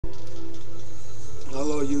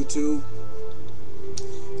Hello YouTube.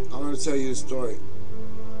 I'm going to tell you a story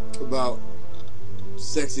about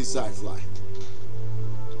Sexy Sci-Fly.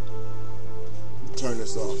 Turn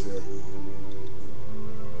this off here.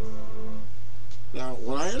 Now,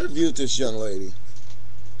 when I interviewed this young lady,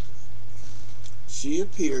 she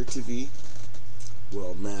appeared to be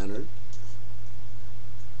well-mannered,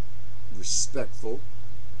 respectful,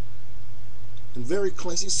 and very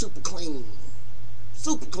clean. She's super clean.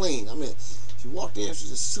 Super clean. I mean, she walked in,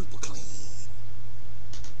 she's just super clean.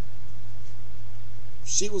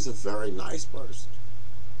 She was a very nice person.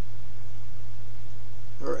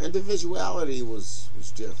 Her individuality was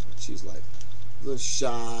different. She's like a little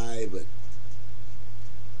shy, but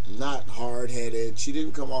not hard-headed. She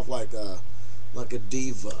didn't come off like a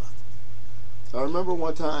diva. I remember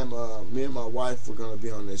one time, me and my wife were going to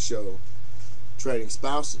be on this show, Trading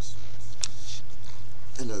Spouses.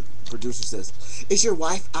 And the producer says, "Is your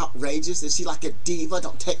wife outrageous? Is she like a diva?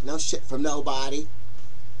 Don't take no shit from nobody?"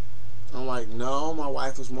 I'm like, no, my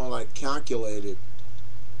wife was more like calculated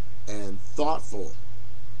and thoughtful.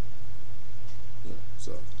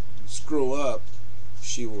 So, you screw up,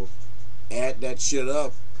 she will add that shit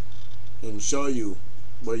up and show you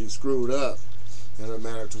where you screwed up in a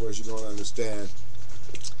manner to where she's going to understand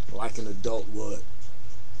like an adult would.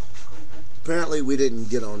 Apparently, we didn't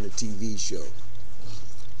get on the TV show.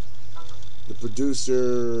 The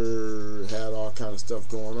producer had all kind of stuff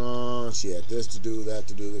going on. She had this to do, that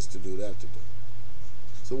to do, this to do, that to do.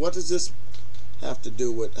 So what does this have to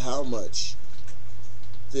do with how much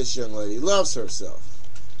this young lady loves herself?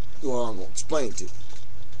 Well, I'm going to explain to you.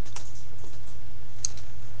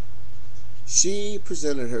 She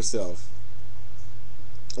presented herself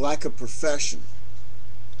like a professional.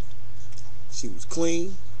 She was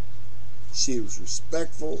clean. She was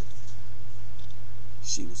respectful.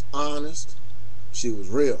 She was honest. She was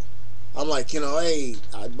real. I'm like, hey,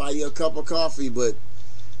 I'd buy you a cup of coffee, but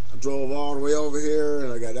I drove all the way over here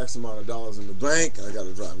and I got X amount of dollars in the bank and I got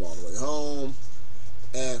to drive all the way home.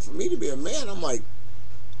 And for me to be a man, I'm like,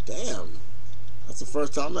 damn, that's the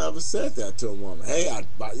first time I ever said that to a woman. Hey, I'd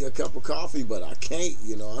buy you a cup of coffee, but I can't.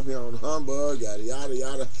 I'm here on humbug, yada, yada,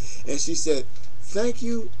 yada. And she said, "Thank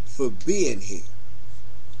you for being here."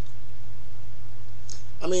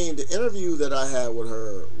 I mean, the interview that I had with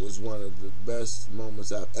her was one of the best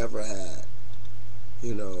moments I've ever had.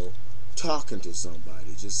 Talking to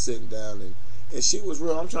somebody, just sitting down, and she was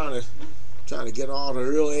real. I'm trying to get all the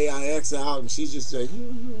real AIX out, and she just said,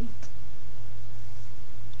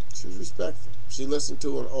 She was respectful. She listened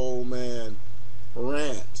to an old man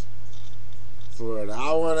rant for an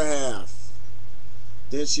hour and a half.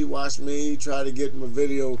 Then she watched me try to get my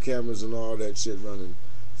video cameras and all that shit running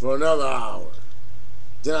for another hour.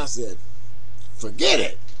 Then I said, forget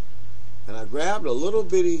it. And I grabbed a little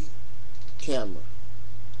bitty camera.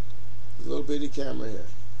 A little bitty camera here.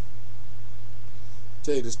 I'll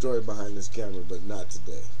tell you the story behind this camera, but not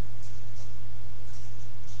today.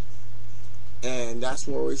 And that's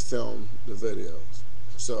where we filmed the videos.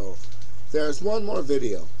 So there's one more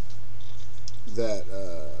video that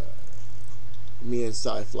me and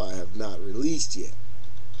Sci-Fly have not released yet.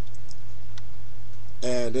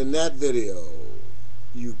 And in that video,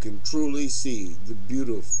 you can truly see the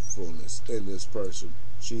beautifulness in this person.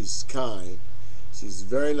 She's kind. She's a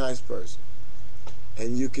very nice person.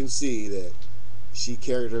 And you can see that she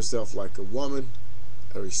carried herself like a woman,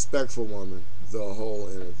 a respectful woman, the whole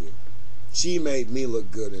interview. She made me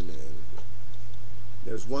look good in the interview.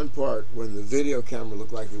 There's one part when the video camera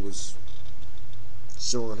looked like it was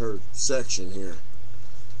showing her section here.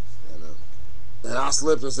 And I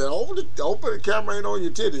slipped and said, open the camera, ain't on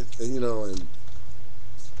your titties. And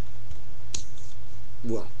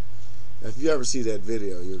well, if you ever see that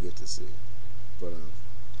video, you'll get to see it. But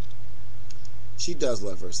she does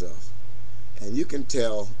love herself. And you can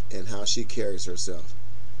tell in how she carries herself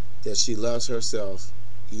that she loves herself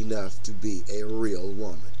enough to be a real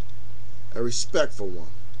woman. A respectful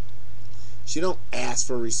woman. She don't ask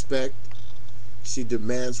for respect. She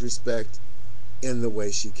demands respect in the way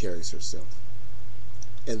she carries herself.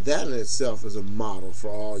 And that in itself is a model for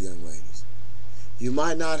all young ladies. You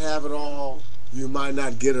might not have it all. You might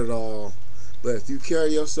not get it all. But if you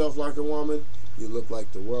carry yourself like a woman, you look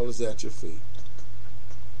like the world is at your feet.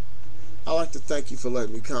 I'd like to thank you for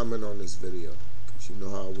letting me comment on this video. Because you know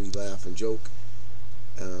how we laugh and joke.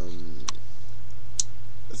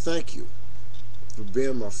 Thank you for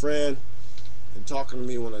being my friend and talking to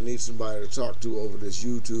me when I need somebody to talk to over this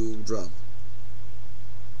YouTube drama.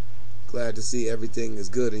 Glad to see everything is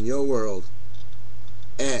good in your world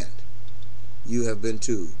and you have been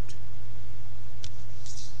tubed.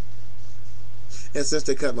 And since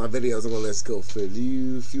they cut my videos, I'm gonna let it go for a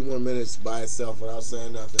few more minutes by itself without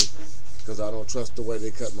saying nothing, because I don't trust the way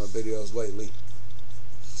they cut my videos lately.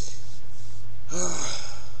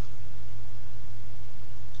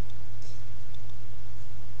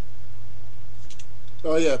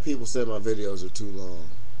 Oh yeah, people said my videos are too long.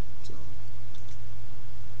 So,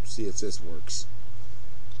 see if this works.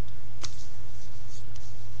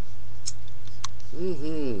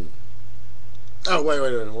 Oh, wait,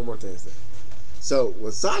 one more thing. So,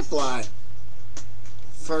 when Sci-Fly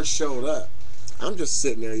first showed up, I'm just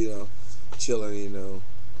sitting there, chilling,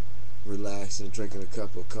 relaxing, drinking a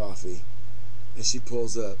cup of coffee. And she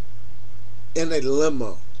pulls up in a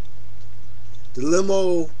limo. The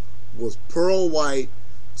limo was pearl white,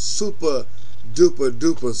 super duper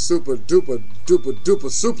duper super duper duper duper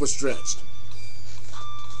super stretched.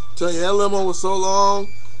 Tell you, that limo was so long,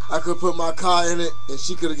 I could put my car in it and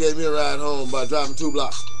she could have gave me a ride home by driving 2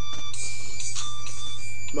 blocks.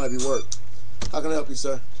 Might be work. How can I help you,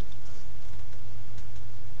 sir?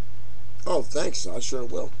 Oh, thanks. I sure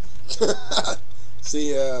will.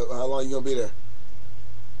 See, how long you gonna be there?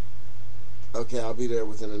 Okay, I'll be there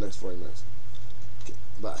within the next 40 minutes. Okay,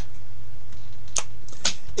 bye.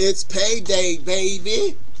 It's payday,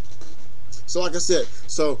 baby. So like I said,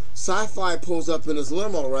 so Sci-Fi pulls up in his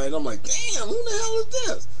limo, right? And I'm like, damn, who the hell is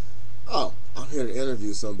this? Oh, I'm here to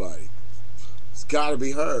interview somebody. It's gotta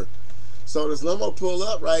be her. So this limo pulled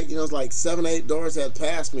up, right? It's like 7 or 8 doors had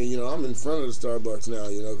passed me. I'm in front of the Starbucks now,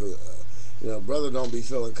 because, brother don't be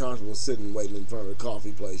feeling comfortable sitting waiting in front of the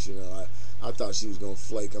coffee place, I thought she was going to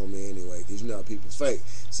flake on me anyway, because you know how people fake.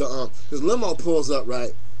 So, this limo pulls up,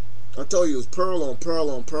 right? I told you it was pearl on pearl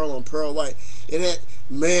on pearl on pearl white. It had,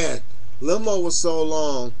 man, limo was so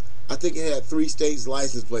long, I think it had 3 states'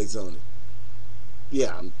 license plates on it.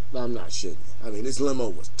 Yeah, I'm not shitting. I mean, this limo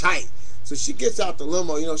was tight. So she gets out the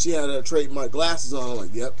limo, she had her trademark glasses on. I'm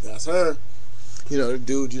like, yep, that's her. The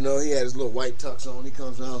dude, he had his little white tux on. He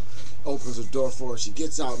comes around, opens the door for her. She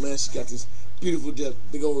gets out, man. She got this beautiful,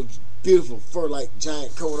 big old, beautiful fur-like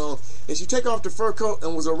giant coat on. And she take off the fur coat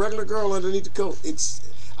and was a regular girl underneath the coat.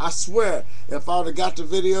 I swear, if I would have got the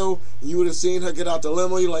video and you would have seen her get out the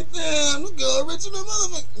limo, you're like, damn, this girl rich in the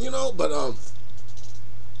motherfucker, But,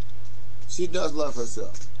 she does love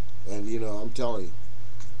herself. And, I'm telling you.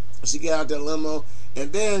 She got out that limo,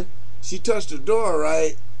 and then she touched the door,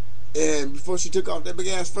 right? And before she took off that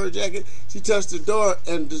big-ass fur jacket, she touched the door,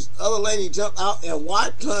 and this other lady jumped out and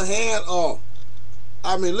wiped her hand off.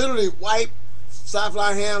 I mean, literally wiped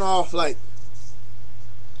Sci-Fly hand off, like,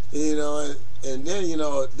 and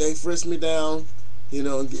then, they frisked me down,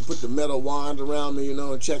 and put the metal wand around me,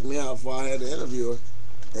 and checked me out before I had to interview her.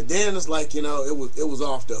 And then it's like, it was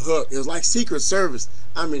off the hook. It was like Secret Service.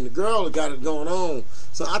 I mean, the girl got it going on.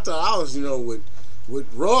 So I thought I was,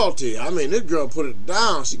 with royalty. I mean, this girl put it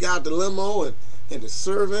down. She got the limo and the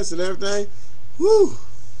servants and everything. Whew.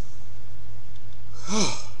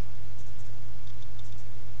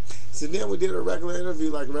 So then we did a regular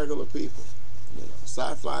interview like regular people.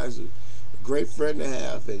 Sci-Fi is a great friend to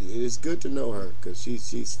have, and it's good to know her because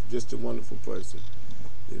she's just a wonderful person.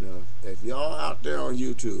 If y'all out there on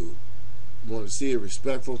YouTube want to see a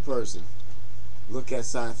respectful person, look at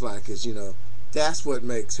Sci-Fly, because, that's what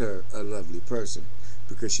makes her a lovely person,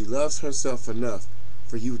 because she loves herself enough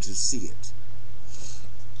for you to see it.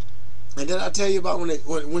 And then I tell you about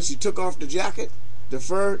when she took off the jacket, the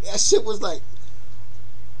fur, that shit was like,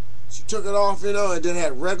 she took it off, and then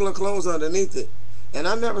had regular clothes underneath it. And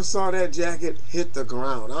I never saw that jacket hit the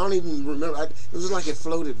ground. I don't even remember. It was like it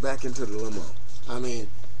floated back into the limo. I mean,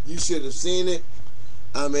 you should have seen it.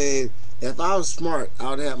 I mean, if I was smart,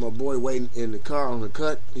 I would have my boy waiting in the car on the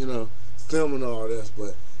cut, filming all this.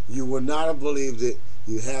 But you would not have believed it.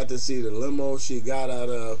 You had to see the limo she got out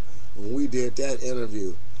of when we did that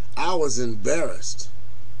interview. I was embarrassed.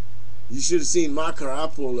 You should have seen my car I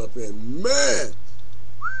pulled up in. Man!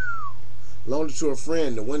 Loaned it to a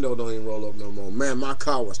friend. The window don't even roll up no more. Man, my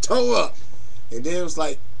car was towed up. And then it was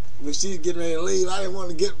like, when she's getting ready to leave, I didn't want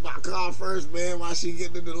to get my car first, man, while she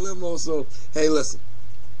getting into the limo. So, hey, listen.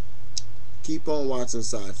 Keep on watching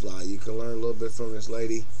Sci-Fly. You can learn a little bit from this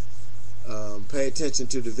lady. Pay attention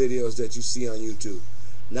to the videos that you see on YouTube.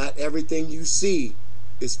 Not everything you see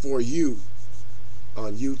is for you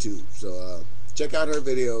on YouTube. So, check out her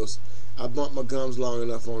videos. I bumped my gums long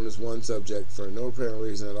enough on this one subject for no apparent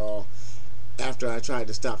reason at all. After I tried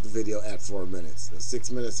to stop the video at 4 minutes.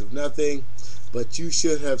 6 minutes of nothing. But you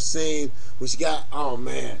should have seen when she got, oh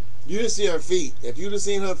man, you didn't see her feet. If you'd have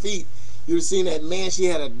seen her feet, you'd have seen that, man, she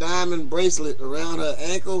had a diamond bracelet around her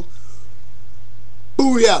ankle.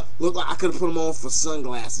 Booyah! Looked like I could have put them on for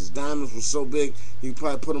sunglasses. Diamonds were so big, you could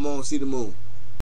probably put them on and see the moon.